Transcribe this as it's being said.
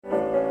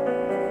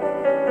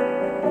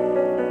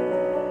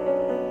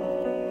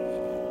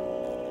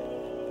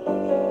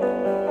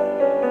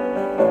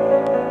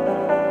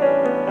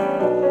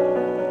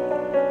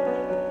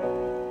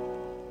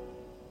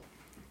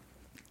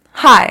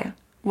Hi,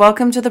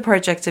 welcome to the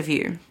Project of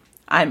You.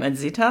 I'm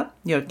Adzita,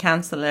 your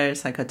counselor,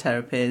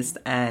 psychotherapist,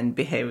 and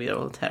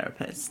behavioral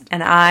therapist.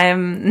 And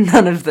I'm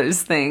none of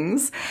those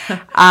things.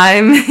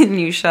 I'm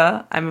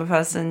Nusha. I'm a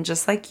person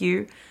just like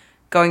you,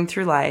 going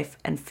through life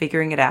and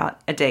figuring it out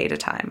a day at a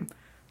time.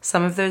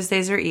 Some of those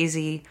days are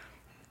easy,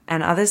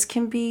 and others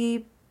can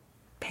be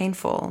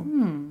painful,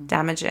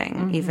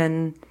 damaging,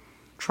 even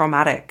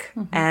traumatic.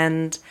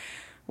 And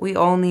we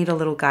all need a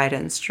little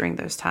guidance during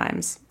those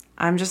times.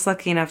 I'm just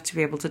lucky enough to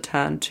be able to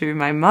turn to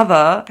my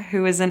mother,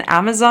 who is an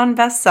Amazon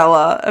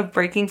bestseller of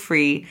Breaking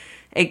Free,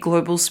 a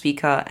global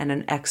speaker, and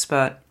an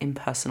expert in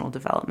personal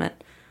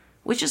development,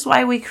 which is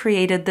why we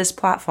created this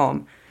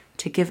platform,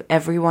 to give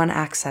everyone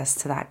access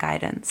to that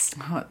guidance.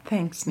 Oh,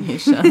 thanks,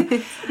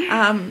 Nisha.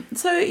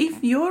 So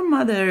if your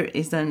mother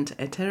isn't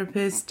a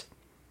therapist,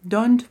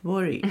 don't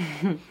worry.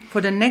 For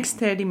the next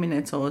 30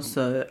 minutes or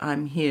so,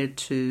 I'm here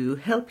to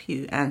help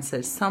you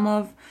answer some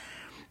of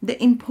the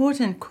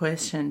important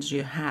questions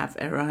you have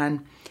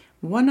around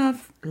one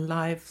of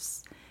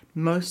life's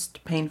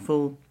most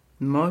painful,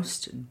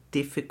 most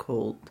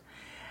difficult,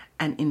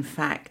 and in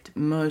fact,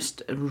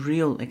 most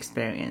real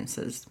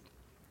experiences,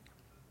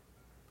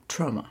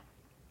 trauma.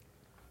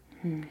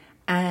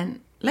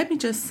 And let me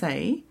just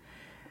say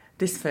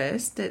this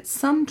first, that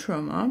some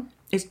trauma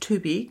is too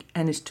big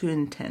and is too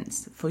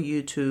intense for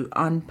you to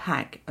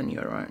unpack on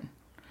your own.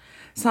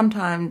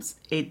 Sometimes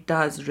it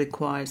does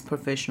require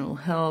professional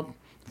help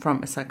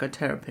from a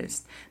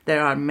psychotherapist.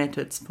 There are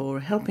methods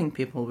for helping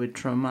people with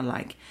trauma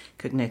like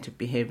cognitive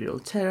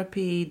behavioral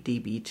therapy,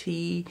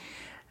 DBT,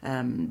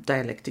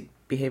 dialectic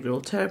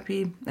behavioral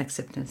therapy,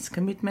 acceptance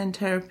commitment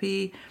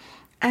therapy,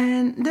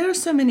 and there are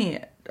so many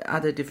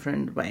other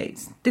different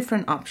ways,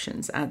 different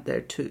options out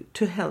there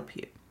to help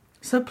you.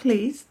 So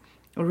please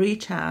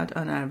reach out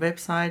on our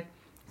website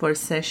for a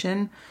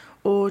session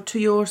or to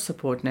your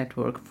support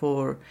network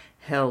for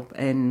help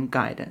and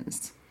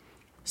guidance.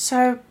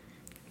 So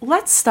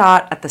let's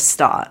start at the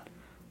start.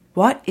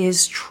 What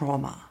is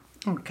trauma?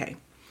 Okay.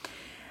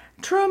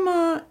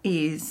 Trauma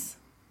is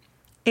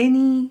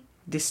any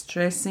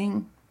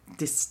distressing,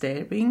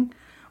 disturbing,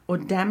 or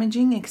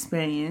damaging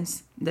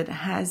experience that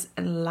has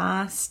a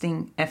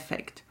lasting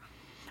effect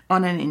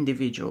on an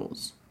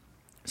individual's.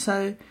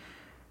 So,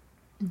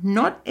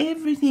 not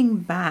everything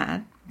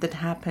bad that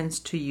happens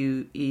to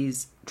you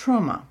is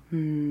trauma.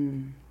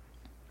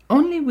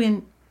 Only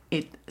when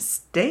it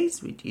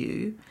stays with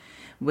you,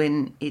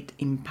 when it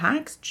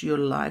impacts your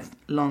life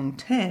long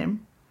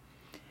term,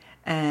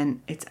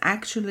 and it's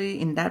actually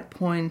in that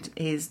point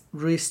is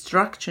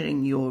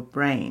restructuring your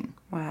brain.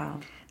 Wow.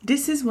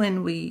 This is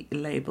when we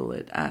label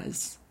it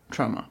as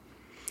trauma.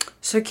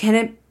 So can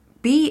it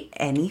be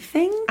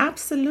anything?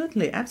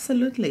 Absolutely,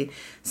 absolutely.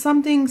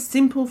 Something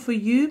simple for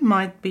you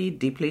might be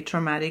deeply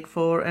traumatic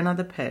for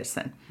another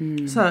person.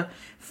 So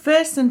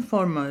first and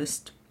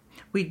foremost,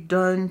 we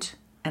don't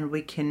and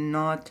we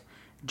cannot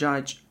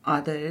judge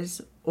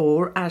others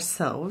or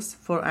ourselves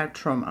for our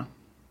trauma.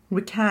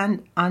 We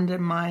can't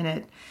undermine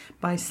it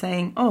by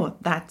saying, oh,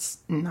 that's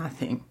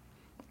nothing.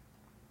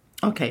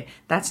 Okay,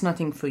 that's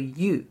nothing for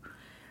you.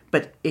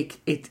 But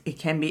it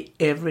can be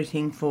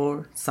everything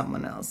for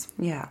someone else.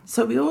 Yeah.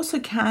 So we also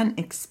can't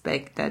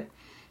expect that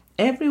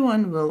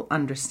everyone will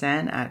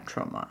understand our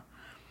trauma.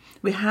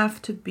 We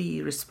have to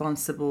be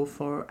responsible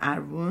for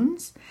our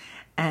wounds,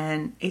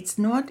 and it's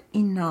not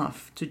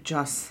enough to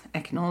just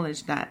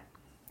acknowledge that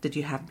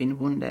you have been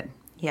wounded.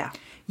 Yeah.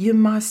 You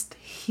must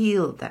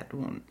heal that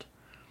wound,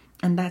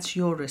 and that's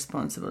your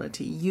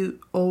responsibility. You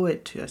owe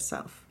it to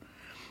yourself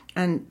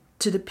and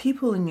to the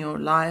people in your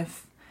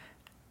life,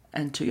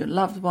 and to your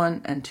loved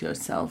one and to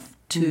yourself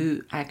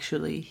to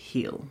actually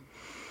heal.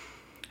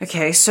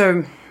 Okay,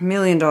 so $1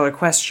 million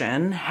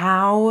question.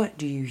 How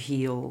do you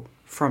heal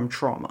from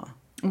trauma?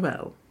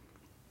 Well,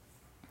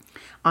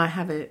 I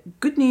have a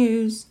good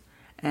news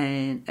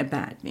and a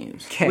bad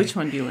news. Okay. Which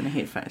one do you want to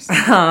hear first?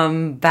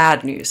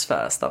 Bad news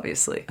first,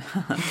 obviously.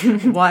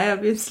 Why,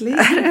 obviously?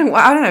 I don't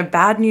know.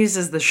 Bad news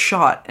is the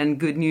shot and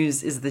good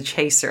news is the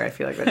chaser. I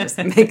feel like that just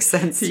makes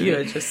sense to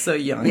You're me. just so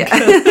young.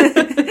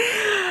 Yeah.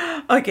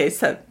 Okay,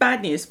 so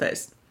bad news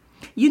first.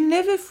 You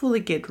never fully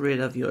get rid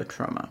of your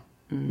trauma.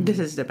 This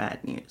is the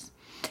bad news.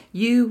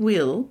 You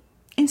will,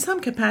 in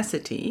some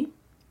capacity,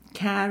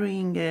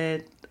 carrying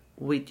it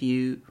with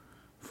you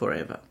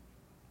forever.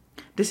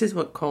 This is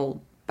what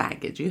called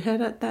baggage. You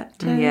heard that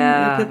term?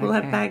 Yeah. Where people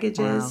have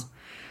baggages.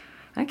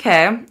 Wow.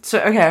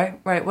 Okay.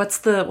 Right. What's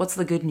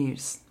the good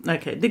news?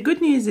 Okay. The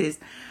good news is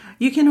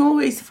you can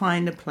always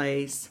find a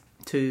place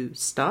to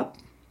stop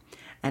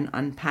and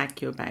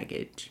unpack your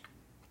baggage.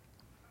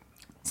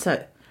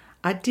 So,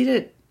 I did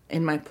it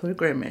in my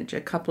pilgrimage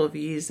a couple of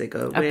years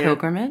ago. A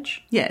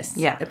pilgrimage? Yes.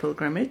 Yeah. A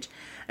pilgrimage.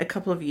 A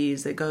couple of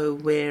years ago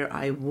where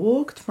I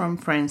walked from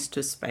France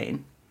to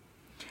Spain.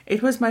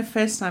 It was my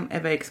first time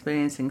ever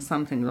experiencing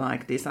something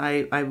like this.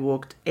 I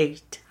walked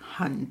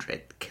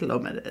 800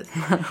 kilometers.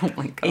 Oh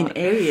my God. In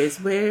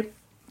areas where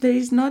there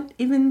is not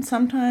even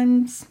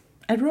sometimes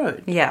a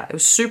road. Yeah, it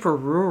was super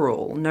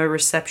rural. No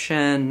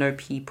reception, no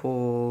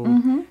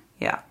people.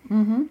 Yeah.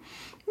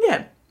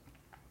 Yeah.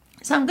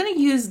 So I'm going to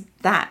use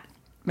that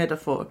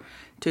metaphor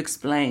to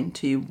explain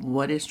to you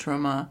what is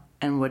trauma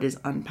and what is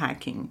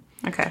unpacking.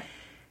 Okay.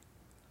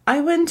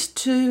 I went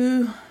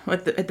to,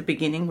 at the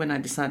beginning when I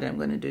decided I'm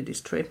going to do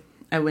this trip,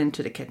 I went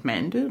to the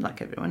Kathmandu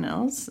like everyone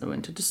else. I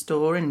went to the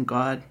store and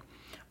got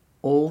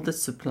all the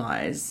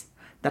supplies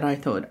that I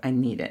thought I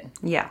needed.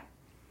 Yeah.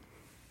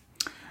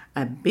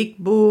 A big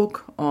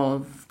book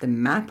of the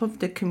map of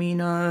the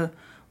Camino,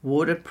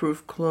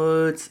 waterproof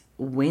clothes,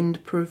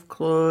 windproof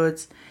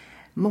clothes,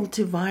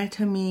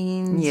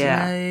 multivitamins,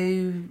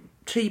 Yeah.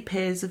 3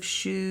 pairs of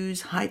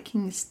shoes,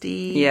 hiking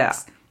sticks, Yeah.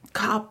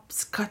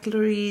 cups,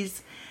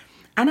 cutleries.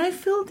 And I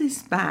filled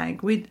this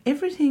bag with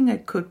everything I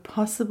could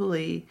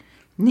possibly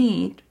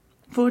need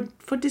for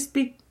this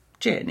big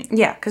journey.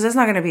 Yeah, because there's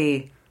not going to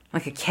be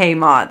like a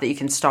Kmart that you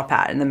can stop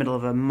at in the middle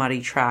of a muddy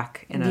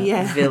track in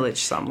a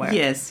village somewhere.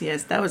 Yes,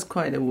 that was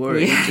quite a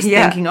worry. Yeah. Just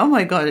thinking, oh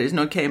my God, there's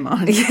no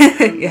Kmart.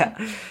 Yeah.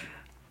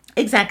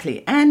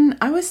 Exactly. And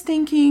I was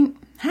thinking,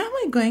 how am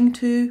I going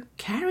to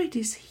carry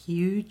this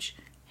huge,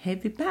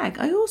 heavy bag?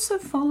 I also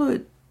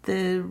followed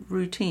the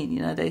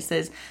routine. They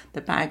says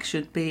the bag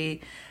should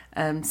be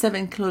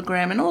 7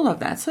 kilogram and all of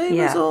that. So it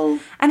was all...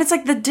 And it's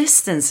like the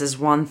distance is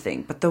one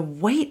thing, but the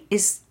weight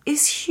is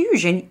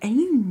huge and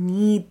you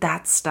need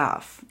that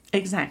stuff.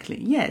 Exactly,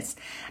 yes.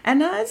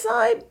 And as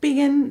I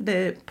begin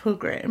the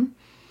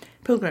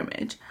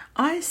pilgrimage,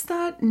 I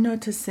start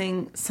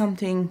noticing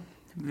something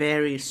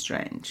very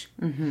strange.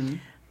 Mm-hmm.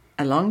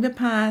 Along the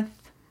path,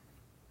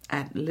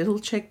 at little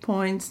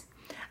checkpoints,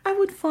 I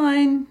would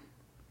find,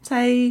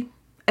 say,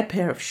 a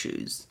pair of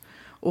shoes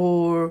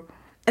or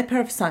a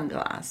pair of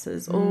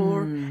sunglasses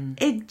or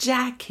a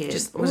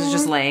jacket. Was it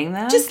just laying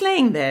there? Just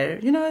laying there.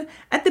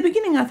 At the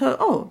beginning I thought,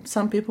 oh,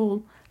 some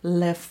people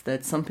left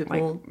it. Some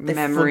people, like they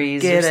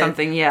memories forget or it.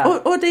 something, yeah.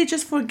 Or they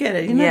just forget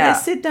it. They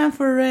sit down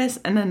for a rest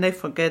and then they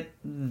forget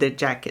the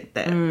jacket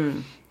there.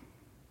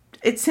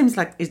 It seems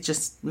like it's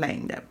just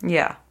laying there.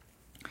 Yeah.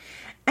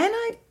 And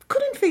I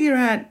couldn't figure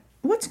out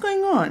what's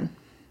going on.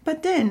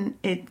 But then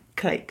it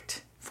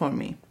clicked for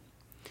me.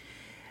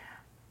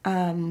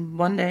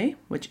 One day,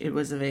 which it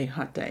was a very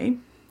hot day,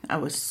 I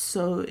was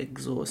so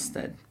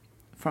exhausted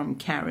from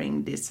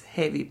carrying this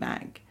heavy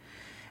bag.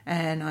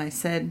 And I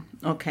said,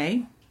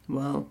 okay,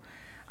 well,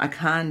 I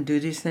can't do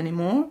this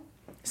anymore.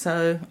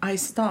 So I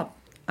stopped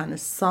on the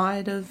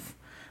side of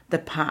the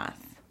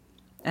path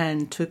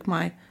and took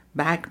my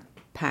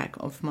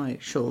backpack off my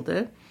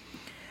shoulder.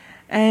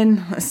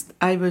 And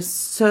I was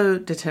so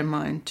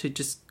determined to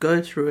just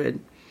go through it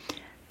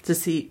to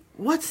see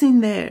what's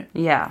in there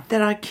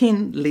that I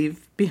can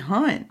leave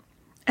behind.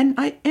 And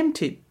I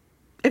emptied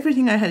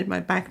everything I had in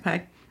my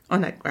backpack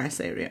on that grass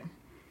area.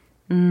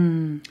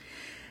 You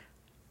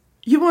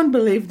won't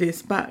believe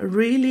this, but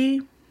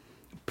really,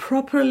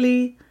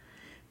 properly,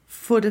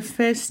 for the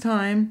first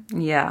time,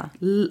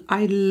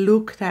 I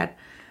looked at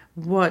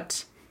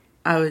what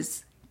I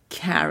was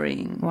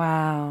carrying.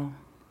 Wow.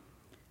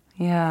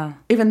 Yeah.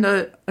 Even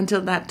though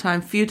until that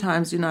time, few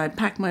times, I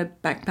packed my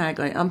backpack,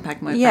 I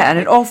unpacked my backpack. Yeah, and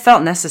it all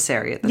felt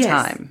necessary at the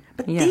time.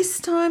 But this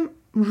time,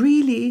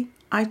 really,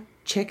 I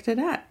checked it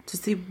out to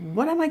see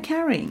what am I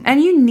carrying.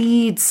 And you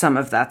need some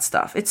of that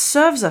stuff. It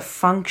serves a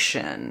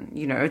function.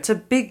 It's a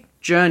big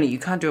journey. You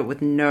can't do it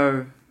with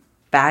no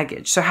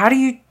baggage. So how do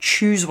you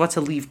choose what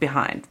to leave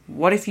behind?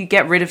 What if you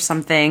get rid of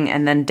something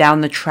and then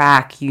down the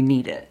track you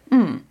need it?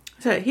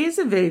 So here's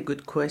a very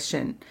good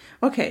question.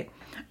 Okay,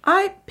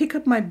 I pick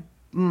up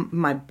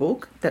my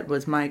book that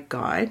was my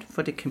guide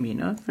for the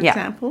Camino, for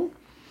example.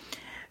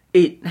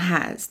 It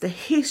has the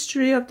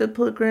history of the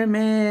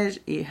pilgrimage.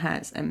 It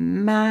has a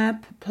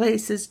map,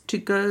 places to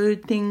go,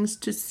 things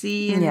to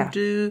see and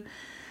do.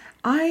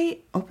 I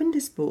open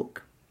this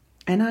book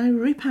and I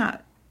rip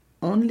out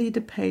only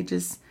the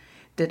pages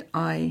that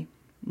I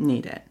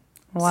needed.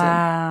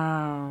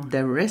 Wow. So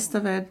the rest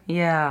of it,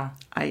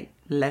 I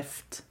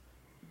left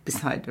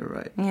beside the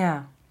road.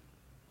 Yeah.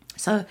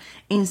 So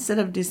instead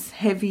of this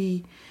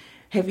heavy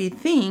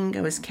thing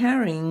I was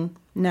carrying,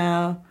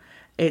 now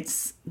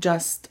it's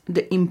just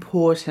the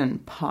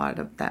important part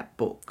of that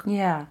book.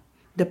 Yeah.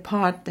 The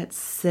part that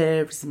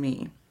serves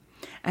me.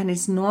 And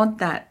it's not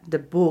that the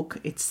book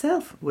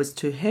itself was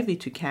too heavy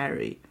to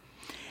carry.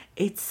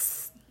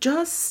 It's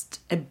just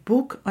a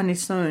book on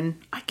its own.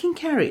 I can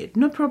carry it,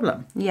 no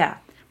problem. Yeah.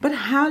 But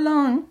how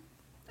long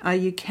are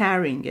you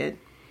carrying it?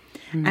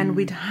 And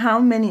with how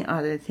many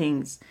other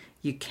things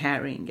you're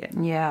carrying it?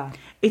 Yeah.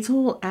 It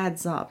all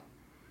adds up.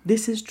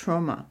 This is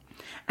trauma.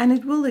 And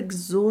it will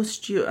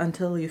exhaust you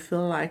until you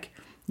feel like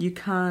you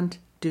can't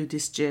do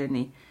this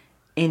journey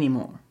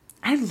anymore.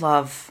 I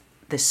love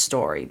this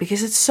story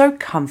because it's so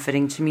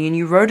comforting to me, and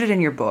you wrote it in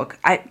your book.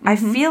 I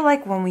feel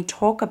like when we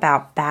talk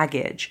about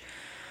baggage,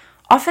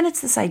 often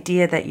it's this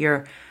idea that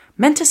you're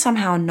meant to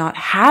somehow not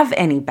have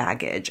any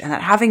baggage, and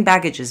that having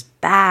baggage is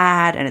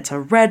bad and it's a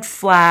red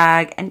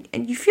flag, and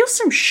you feel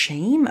some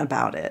shame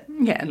about it.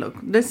 Yeah, look,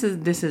 this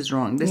is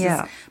wrong. This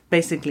is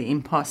basically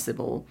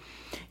impossible.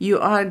 You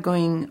are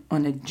going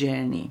on a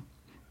journey.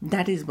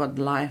 That is what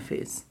life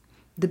is.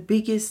 the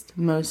biggest,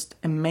 most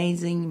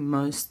amazing,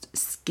 most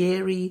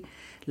scary,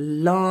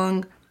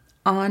 long,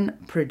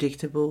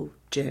 unpredictable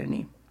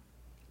journey.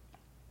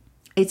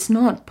 It's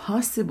not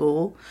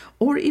possible,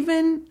 or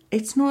even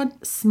it's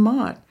not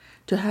smart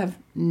to have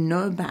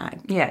no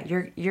bag. Yeah,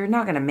 you're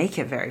not going to make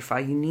it very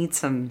far. You need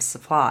some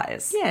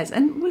supplies. Yes,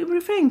 and we're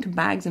referring to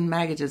bags and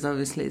baggages,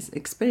 obviously, as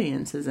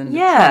experiences and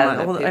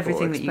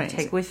Everything that you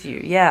take with you.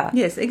 Yeah.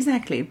 Yes,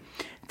 exactly.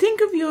 Think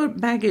of your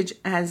baggage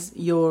as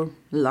your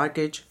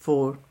luggage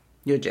for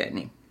your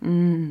journey.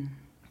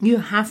 You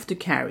have to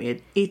carry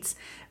it. It's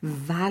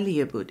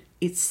valuable.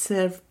 It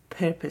serves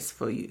purpose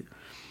for you.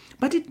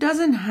 But it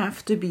doesn't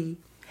have to be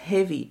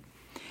heavy.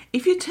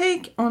 If you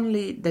take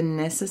only the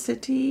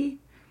necessity,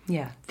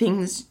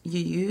 things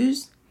you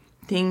use,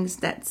 things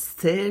that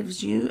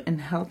serves you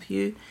and help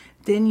you,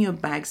 then your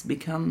bags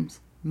becomes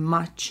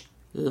much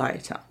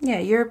lighter. Yeah,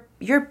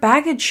 your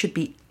baggage should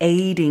be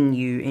aiding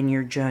you in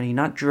your journey,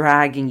 not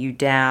dragging you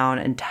down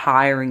and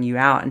tiring you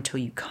out until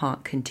you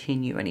can't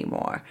continue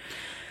anymore.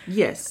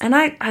 Yes. And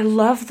I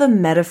love the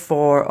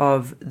metaphor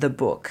of the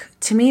book.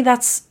 To me,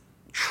 that's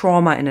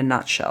trauma in a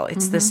nutshell.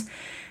 It's this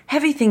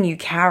heavy thing you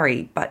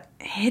carry, but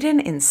hidden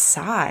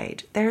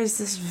inside, there is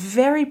this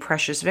very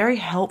precious, very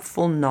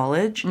helpful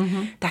knowledge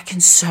that can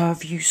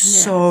serve you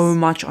so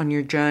much on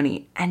your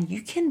journey. And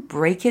you can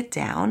break it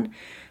down,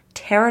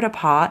 tear it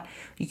apart.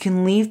 You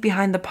can leave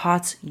behind the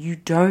parts you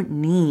don't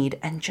need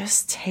and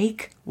just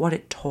take what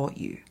it taught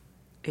you.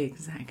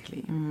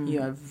 Exactly.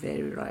 You are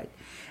very right.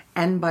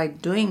 And by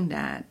doing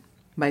that,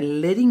 by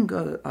letting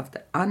go of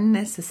the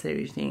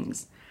unnecessary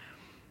things,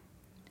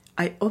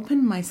 I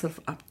open myself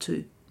up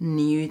to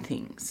new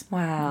things.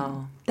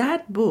 Wow.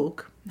 That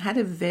book had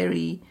a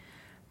very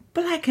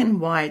black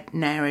and white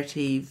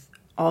narrative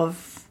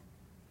of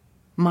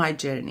my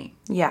journey.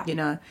 Yeah. You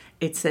know,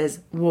 it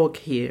says walk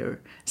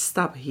here,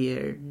 stop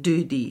here,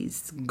 do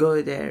this,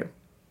 go there.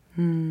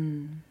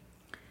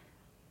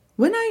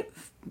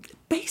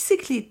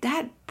 Basically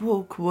that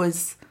book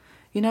was,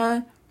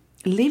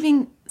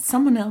 living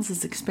someone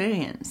else's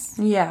experience.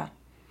 Yeah.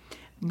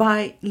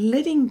 By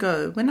letting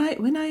go, when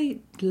I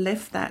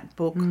left that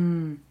book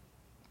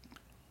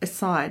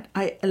aside,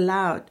 I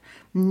allowed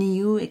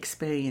new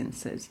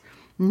experiences,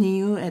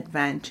 new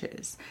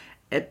adventures,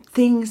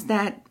 things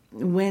that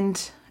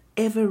weren't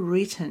ever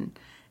written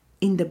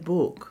in the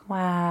book.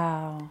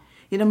 Wow.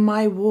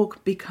 My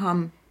walk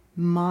become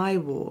my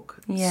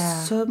walk.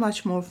 Yeah. So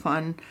much more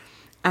fun,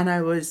 and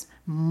I was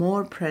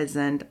more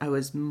present. I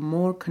was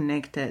more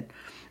connected.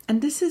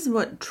 And this is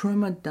what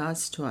trauma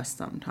does to us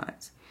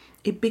sometimes.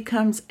 It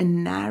becomes a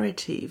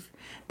narrative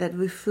that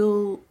we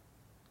feel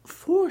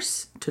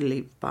forced to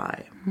live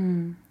by.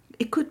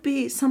 It could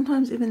be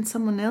sometimes even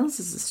someone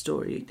else's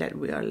story that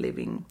we are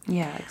living.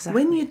 Yeah, exactly.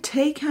 When you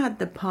take out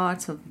the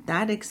parts of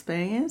that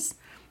experience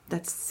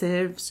that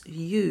serves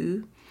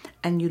you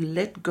and you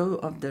let go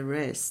of the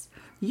rest,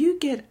 you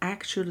get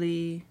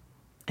actually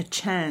a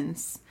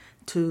chance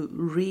to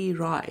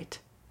rewrite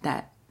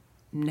that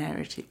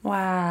narrative.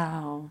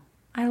 Wow.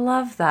 I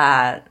love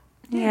that.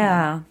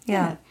 Yeah.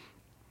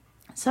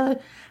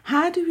 So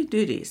how do we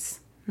do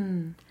this?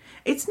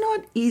 It's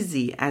not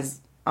easy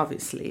as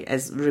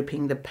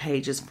ripping the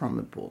pages from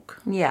a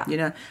book.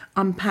 Yeah.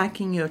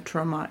 Unpacking your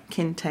trauma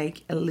can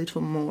take a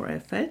little more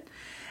effort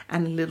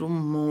and a little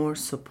more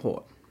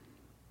support.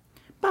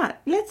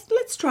 But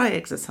let's try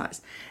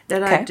exercise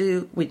that I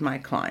do with my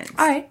clients.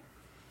 All right.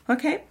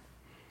 Okay?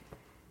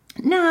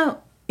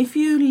 Now, if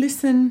you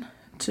listen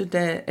to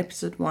the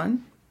episode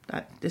 1,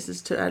 this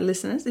is to our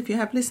listeners, if you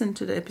have listened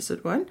to the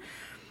episode 1,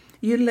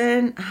 you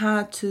learn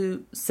how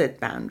to set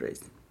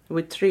boundaries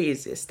with 3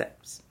 easy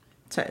steps.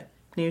 So,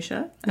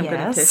 Nusha, I'm going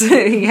to test you.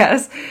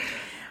 Yes.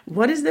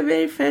 What is the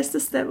very first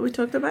step we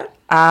talked about?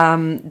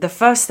 The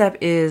first step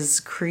is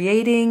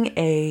creating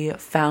a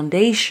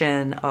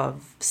foundation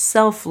of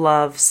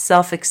self-love,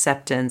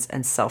 self-acceptance,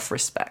 and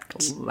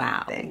self-respect.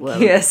 Wow.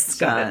 Yes,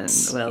 done.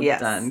 Well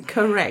done.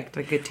 Correct.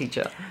 A good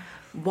teacher.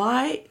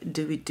 Why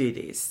do we do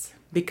this?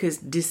 Because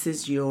this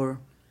is your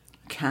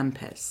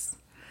compass.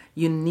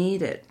 You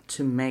need it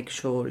to make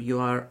sure you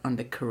are on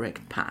the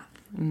correct path.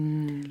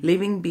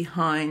 Leaving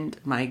behind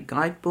my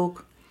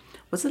guidebook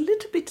was a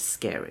little bit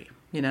scary,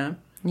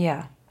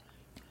 Yeah.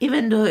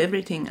 Even though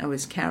everything I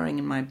was carrying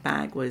in my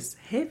bag was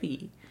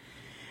heavy,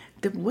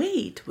 the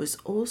weight was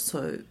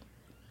also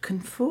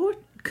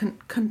comforting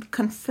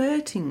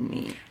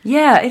me.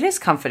 Yeah, it is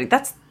comforting.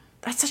 That's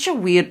such a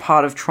weird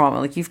part of trauma.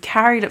 Like, you've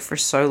carried it for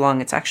so long.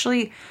 It's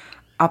actually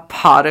a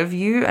part of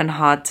you and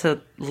hard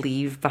to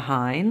leave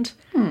behind.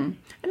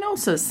 And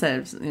also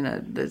serves,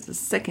 there's a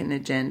second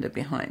agenda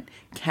behind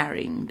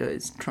carrying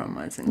those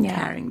traumas and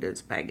carrying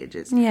those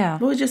baggages. Yeah.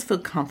 We'll just feel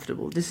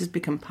comfortable. This has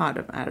become part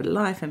of our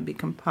life and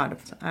become part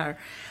of our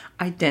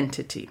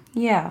identity.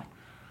 Yeah.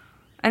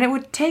 And it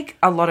would take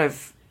a lot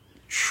of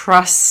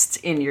trust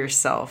in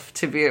yourself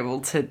to be able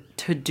to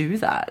do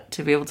that,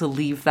 to be able to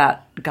leave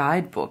that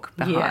guidebook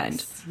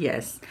behind.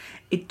 Yes.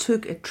 It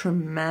took a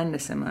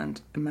tremendous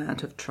amount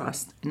of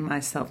trust in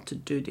myself to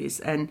do this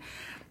and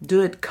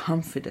do it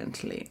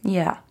confidently.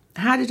 Yeah.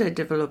 how did I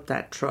develop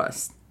that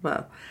trust?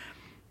 Well,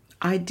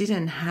 I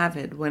didn't have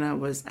it when I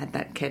was at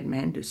that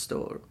Kathmandu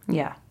store.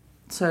 Yeah.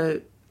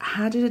 So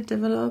how did it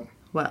develop?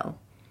 Well,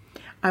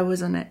 I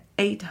was on an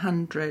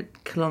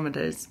 800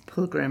 kilometers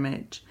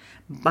pilgrimage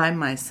by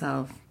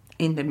myself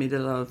in the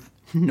middle of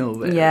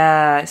nowhere.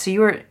 Yeah. So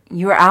you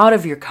were out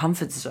of your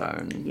comfort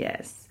zone.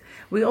 Yes.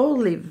 We all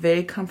live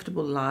very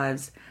comfortable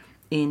lives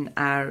in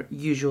our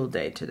usual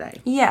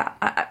day-to-day. Yeah.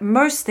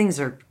 Most things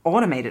are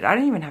automated. I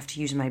don't even have to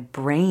use my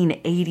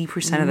brain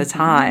 80% of the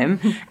time.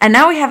 And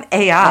now we have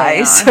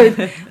AI.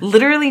 So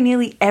literally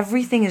nearly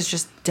everything is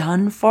just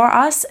done for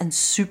us and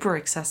super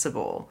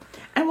accessible.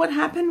 And what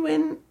happened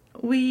when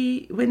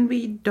we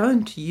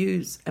don't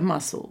use a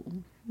muscle?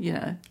 You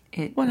know,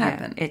 what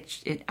happened?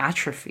 It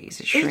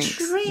atrophies. It shrinks.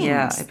 It shrinks.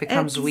 Yeah, it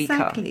becomes weaker.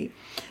 Exactly.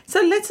 So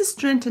let's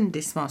strengthen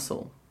this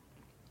muscle.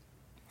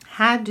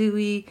 How do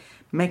we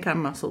make our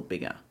muscle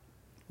bigger?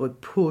 We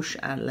push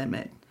our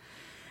limit.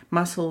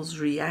 Muscles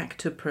react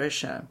to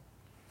pressure,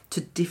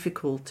 to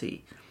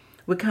difficulty.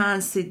 We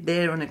can't sit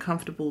there on a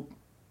comfortable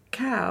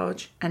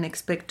couch and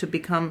expect to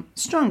become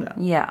stronger.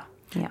 Yeah.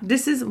 Yeah.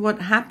 This is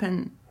what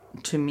happened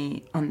to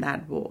me on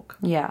that walk.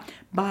 Yeah.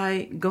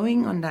 By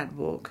going on that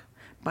walk,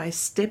 by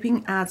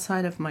stepping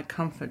outside of my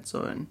comfort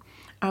zone,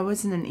 I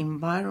was in an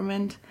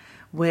environment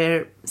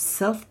where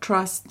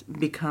self-trust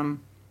became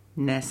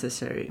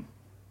necessary.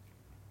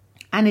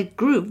 And it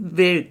grew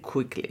very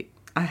quickly.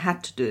 I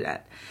had to do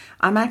that.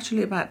 I'm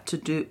actually about to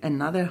do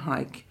another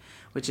hike,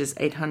 which is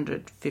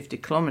 850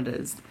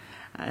 kilometers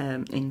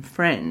in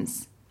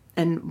France.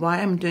 And why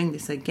I'm doing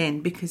this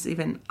again, because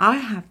even I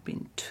have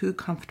been too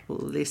comfortable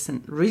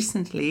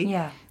recently.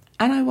 Yeah.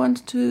 And I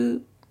want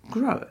to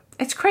grow.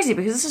 It's crazy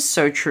because this is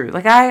so true.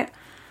 Like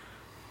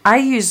I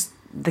use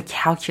the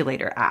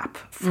calculator app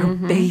for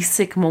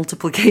basic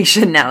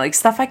multiplication now. Like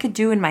stuff I could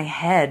do in my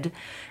head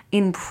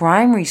in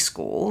primary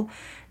school.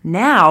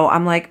 Now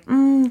I'm like,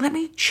 let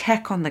me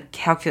check on the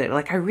calculator.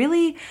 Like I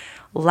really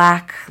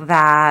lack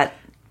that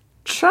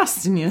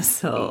trust in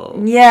yourself.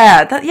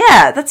 Yeah,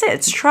 that's it.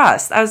 It's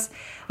trust. I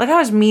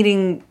was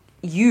meeting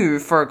you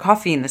for a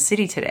coffee in the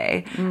city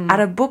today at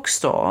a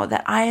bookstore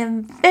that I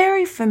am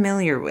very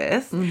familiar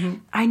with.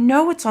 I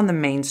know it's on the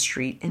main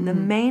street in the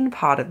main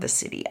part of the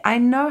city. I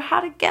know how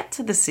to get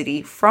to the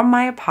city from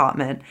my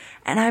apartment,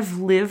 and I've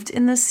lived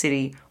in the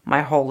city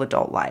my whole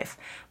adult life.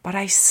 But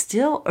I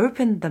still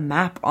opened the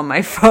map on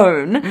my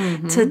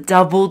phone to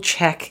double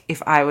check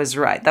if I was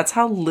right. That's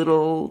how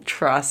little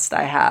trust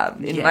I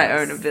have in my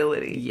own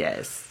ability.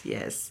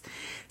 Yes.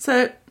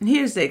 So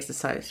here's the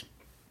exercise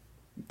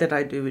that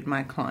I do with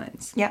my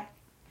clients. Yeah.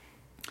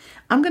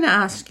 I'm going to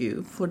ask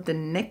you for the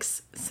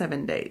next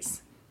 7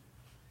 days.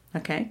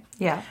 Okay?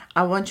 Yeah.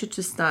 I want you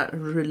to start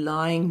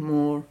relying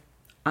more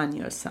on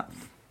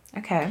yourself.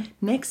 Okay.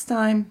 Next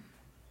time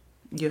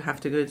you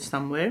have to go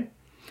somewhere,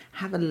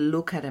 have a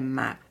look at a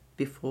map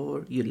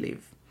before you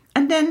leave.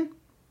 And then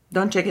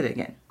don't check it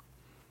again.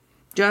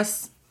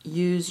 Just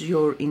use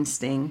your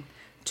instinct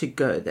to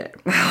go there.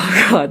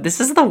 Oh God, this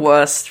is the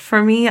worst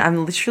for me.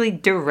 I'm literally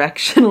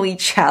directionally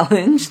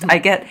challenged. I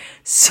get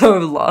so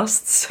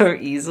lost so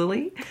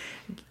easily.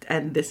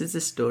 And this is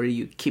a story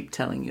you keep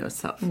telling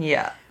yourself.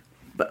 Yeah.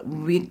 But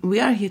we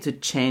are here to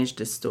change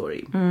the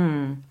story.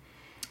 And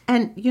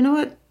you know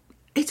what?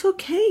 It's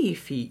okay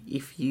if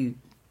you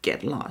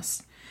get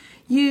lost.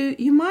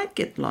 You might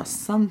get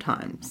lost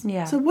sometimes.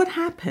 Yeah. So what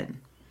happened?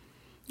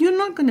 You're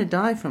not going to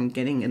die from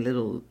getting a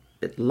little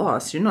bit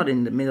lost. You're not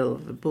in the middle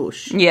of the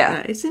bush.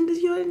 Yeah.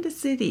 You're in the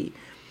city.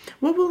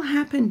 What will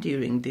happen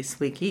during this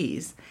week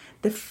is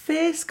the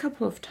first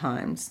couple of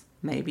times,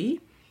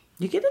 maybe,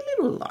 you get a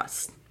little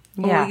lost.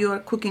 Yeah. Or you are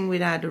cooking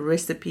without a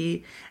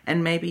recipe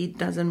and maybe it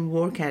doesn't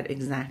work out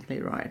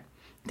exactly right.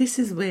 This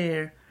is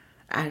where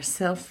our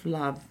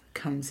self-love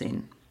comes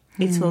in.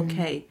 It's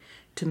okay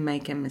to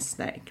make a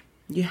mistake.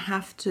 You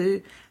have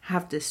to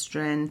have the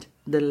strength,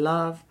 the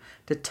love,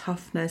 the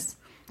toughness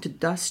to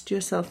dust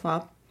yourself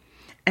up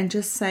and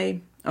just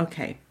say,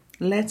 okay,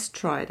 let's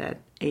try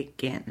that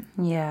again.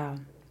 Yeah.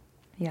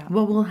 Yeah.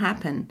 What will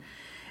happen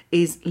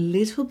is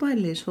little by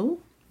little,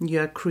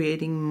 you're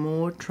creating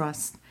more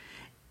trust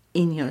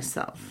in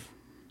yourself.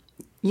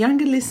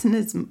 Younger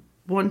listeners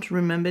won't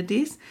remember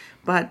this,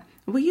 but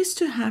we used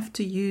to have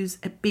to use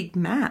a big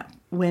map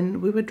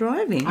when we were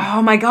driving.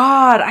 Oh my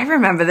God, I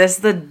remember this.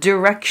 The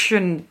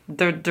directory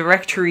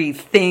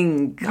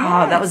thing.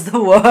 God, that was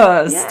the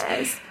worst.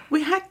 Yes.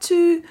 We had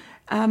to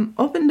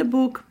open the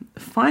book,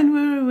 find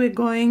where we were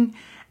going,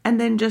 and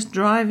then just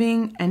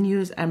driving and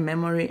use our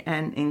memory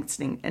and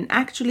instinct. And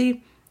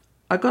actually,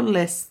 I got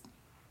lost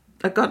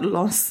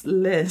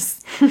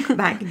less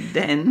back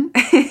then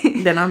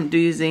than I'm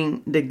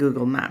using the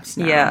Google Maps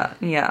now.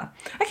 Yeah.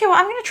 Okay, well,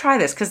 I'm going to try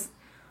this because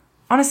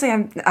honestly,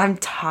 I'm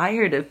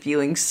tired of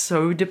feeling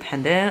so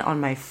dependent on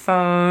my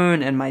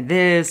phone and my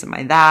this and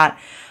my that.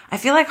 I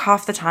feel like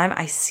half the time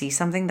I see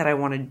something that I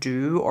want to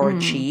do or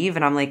achieve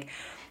and I'm like,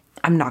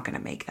 I'm not going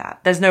to make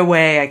that. There's no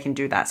way I can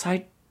do that. So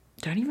I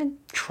don't even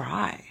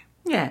try.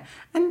 Yeah.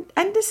 And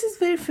this is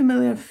very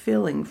familiar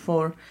feeling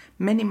for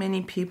many,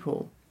 many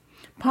people.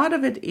 Part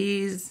of it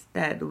is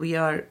that we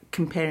are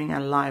comparing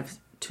our lives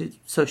to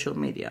social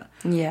media.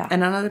 Yeah.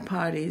 And another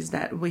part is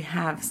that we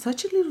have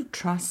such a little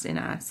trust in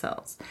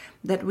ourselves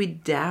that we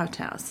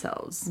doubt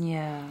ourselves.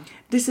 Yeah.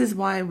 This is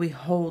why we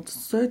hold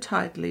so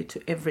tightly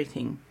to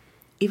everything,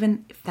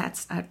 even if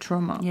that's our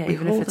trauma. Yeah, we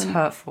even if hold it's them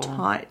hurtful.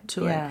 tight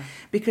to Yeah. it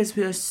because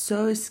we are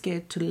so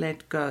scared to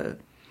let go.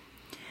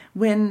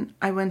 When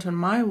I went on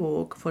my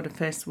walk for the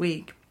first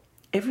week,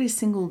 every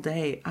single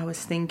day I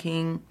was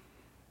thinking,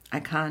 I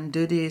can't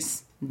do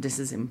this. This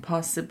is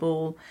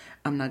impossible.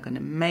 I'm not going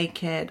to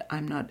make it.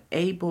 I'm not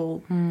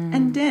able.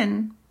 And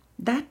then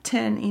that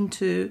turned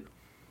into,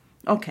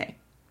 okay,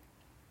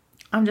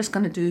 I'm just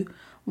going to do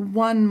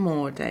one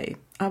more day.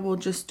 I will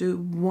just do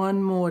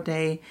one more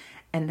day,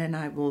 and then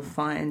I will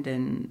find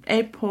an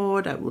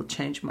airport. I will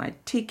change my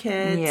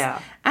tickets.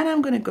 Yeah. And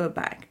I'm going to go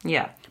back.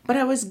 Yeah. But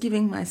I was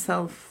giving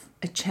myself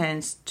a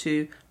chance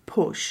to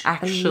push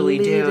Actually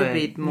a do little it.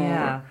 bit more.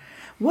 Yeah.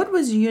 What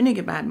was unique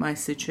about my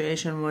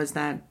situation was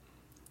that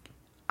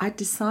I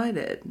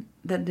decided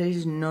that there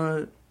is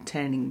no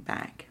turning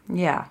back.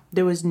 Yeah.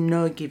 There was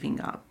no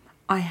giving up.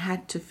 I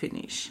had to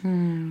finish.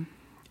 And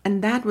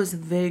that was a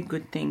very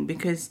good thing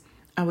because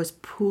I was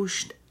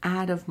pushed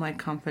out of my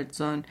comfort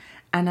zone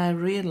and I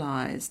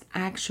realized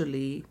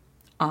actually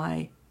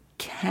I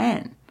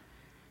can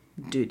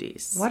do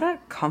this. What a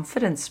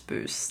confidence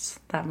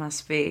boost that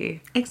must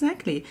be.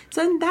 Exactly.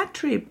 So in that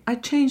trip, I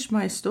changed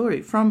my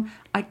story from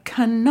I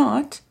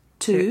cannot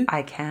to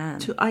I can.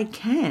 to I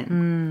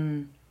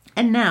can.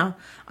 And now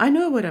I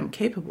know what I'm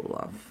capable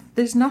of.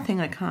 There's nothing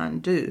I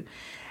can't do.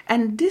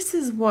 And this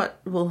is what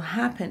will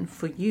happen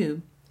for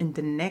you in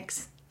the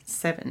next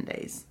 7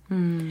 days.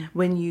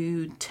 When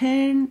you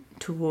turn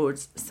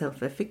towards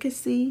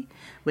self-efficacy,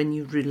 when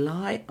you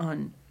rely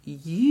on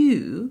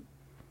you,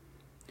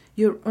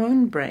 your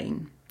own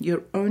brain,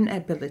 your own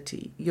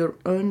ability, your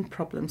own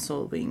problem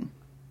solving.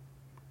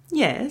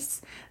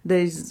 Yes,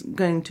 there's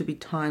going to be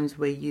times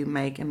where you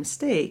make a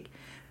mistake,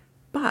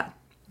 but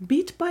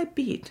bit by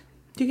bit,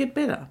 you get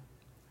better.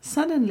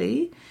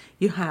 Suddenly,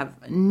 you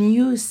have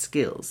new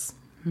skills.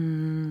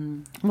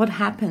 What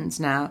happens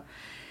now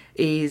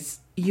is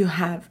you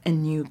have a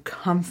new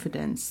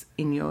confidence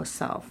in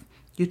yourself.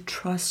 You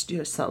trust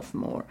yourself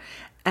more.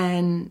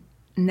 And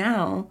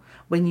now,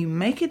 when you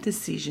make a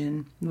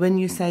decision, when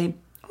you say,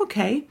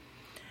 okay,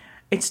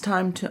 it's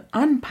time to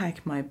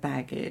unpack my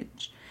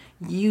baggage,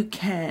 you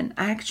can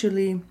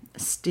actually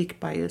stick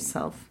by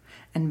yourself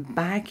and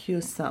back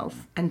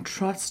yourself and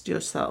trust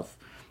yourself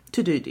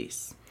to do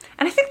this.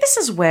 And I think this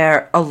is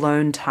where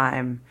alone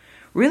time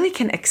really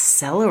can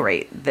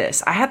accelerate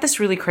this. I had this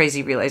really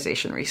crazy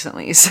realization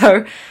recently.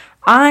 So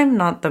I'm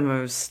not the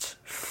most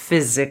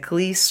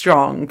physically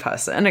strong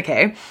person,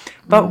 okay?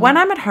 But when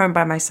I'm at home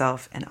by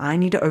myself and I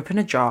need to open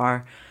a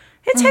jar,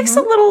 it takes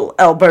a little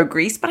elbow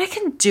grease, but I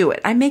can do it.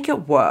 I make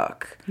it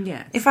work.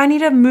 Yes. If I need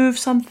to move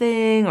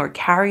something or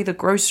carry the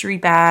grocery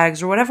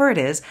bags or whatever it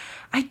is,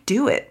 I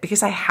do it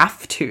because I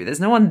have to. There's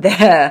no one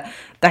there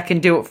that can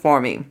do it for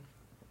me.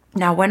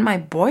 Now, when my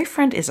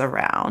boyfriend is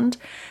around,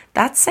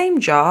 that same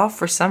jar,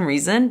 for some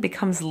reason,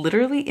 becomes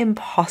literally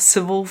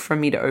impossible for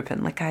me to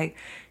open. Like, I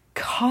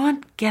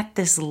can't get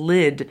this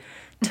lid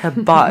to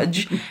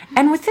budge.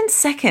 And within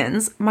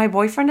seconds, my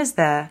boyfriend is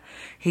there.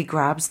 He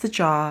grabs the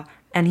jar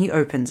and he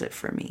opens it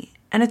for me.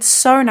 And it's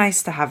so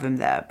nice to have him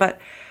there. But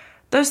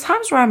those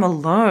times where I'm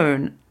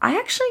alone, I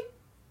actually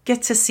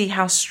get to see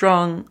how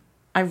strong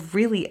I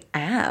really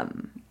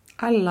am.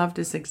 I love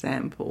this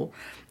example.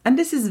 And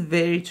this is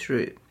very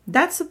true.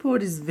 That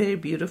support is very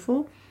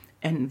beautiful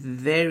and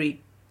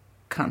very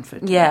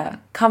comforting. Yeah,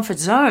 comfort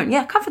zone.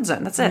 Yeah, comfort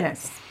zone. That's it.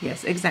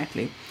 Yes,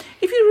 exactly.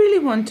 If you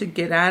really want to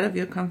get out of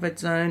your comfort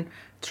zone,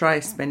 try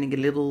spending a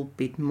little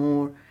bit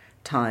more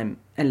time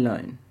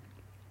alone.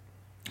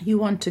 You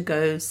want to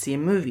go see a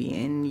movie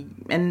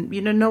and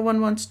you know no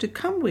one wants to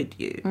come with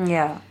you.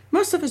 Yeah.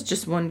 Most of us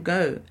just won't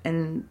go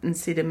and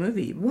see the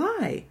movie.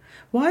 Why?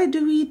 Why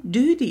do we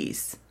do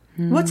this?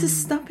 What's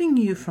stopping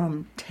you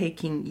from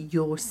taking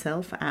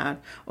yourself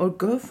out or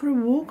go for a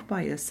walk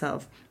by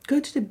yourself? Go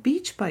to the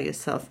beach by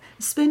yourself.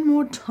 Spend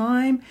more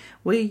time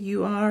where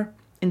you are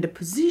in the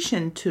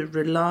position to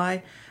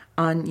rely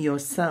on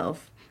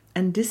yourself.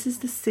 And this is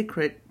the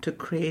secret to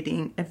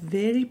creating a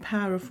very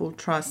powerful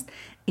trust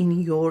in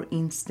your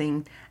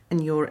instinct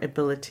and your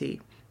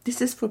ability.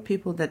 This is for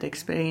people that are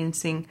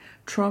experiencing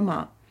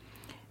trauma.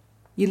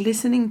 You're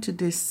listening to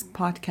this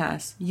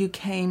podcast. You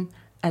came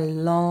a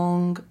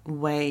long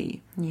way.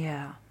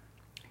 Yeah.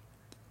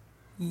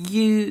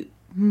 You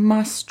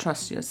must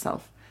trust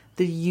yourself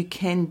that you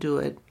can do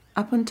it.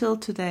 Up until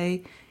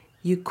today,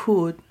 you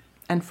could.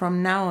 And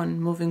from now on,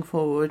 moving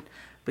forward,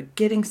 but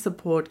getting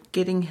support,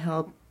 getting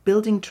help,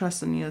 building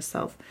trust in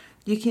yourself,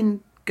 you can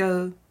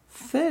go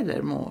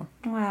furthermore.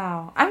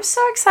 Wow. I'm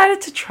so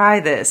excited to try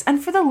this.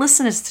 And for the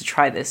listeners to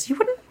try this, you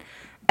wouldn't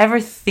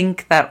ever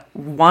think that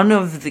one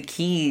of the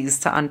keys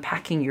to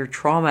unpacking your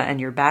trauma and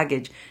your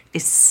baggage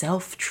is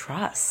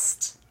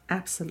self-trust.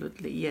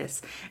 Absolutely,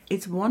 yes.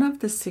 It's one of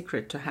the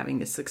secrets to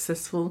having a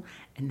successful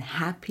and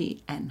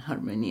happy and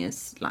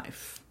harmonious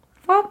life.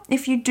 Well,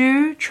 if you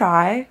do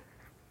try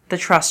the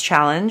trust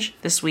challenge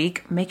this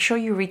week, make sure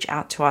you reach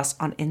out to us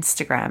on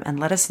Instagram and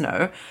let us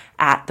know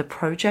at The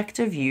Project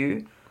of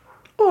You.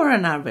 Or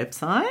on our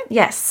website.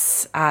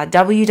 Yes,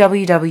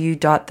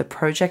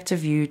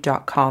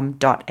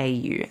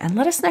 www.theprojectofyou.com.au. And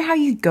let us know how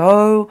you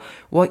go,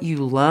 what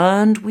you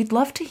learned. We'd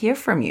love to hear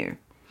from you.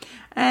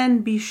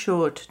 And be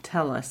sure to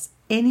tell us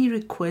any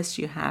requests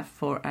you have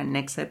for our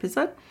next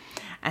episode.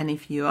 And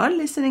if you are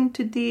listening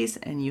to this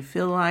and you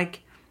feel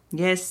like,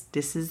 yes,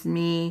 this is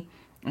me,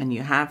 and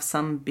you have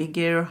some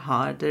bigger,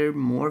 harder,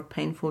 more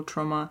painful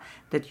trauma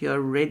that you are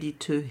ready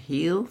to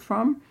heal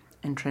from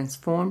and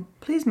transform,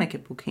 please make a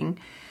booking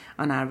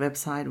on our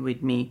website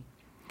with me.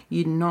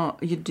 You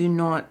do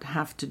not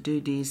have to do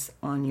this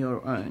on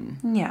your own.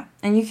 Yeah,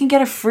 and you can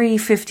get a free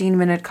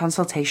 15-minute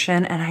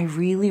consultation, and I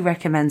really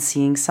recommend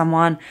seeing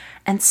someone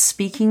and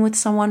speaking with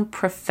someone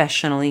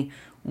professionally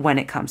when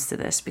it comes to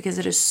this, because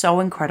it is so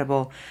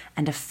incredible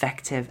and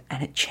effective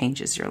and it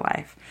changes your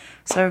life.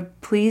 So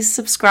please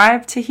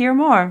subscribe to hear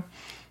more.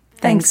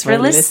 Thanks for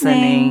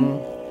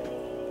listening.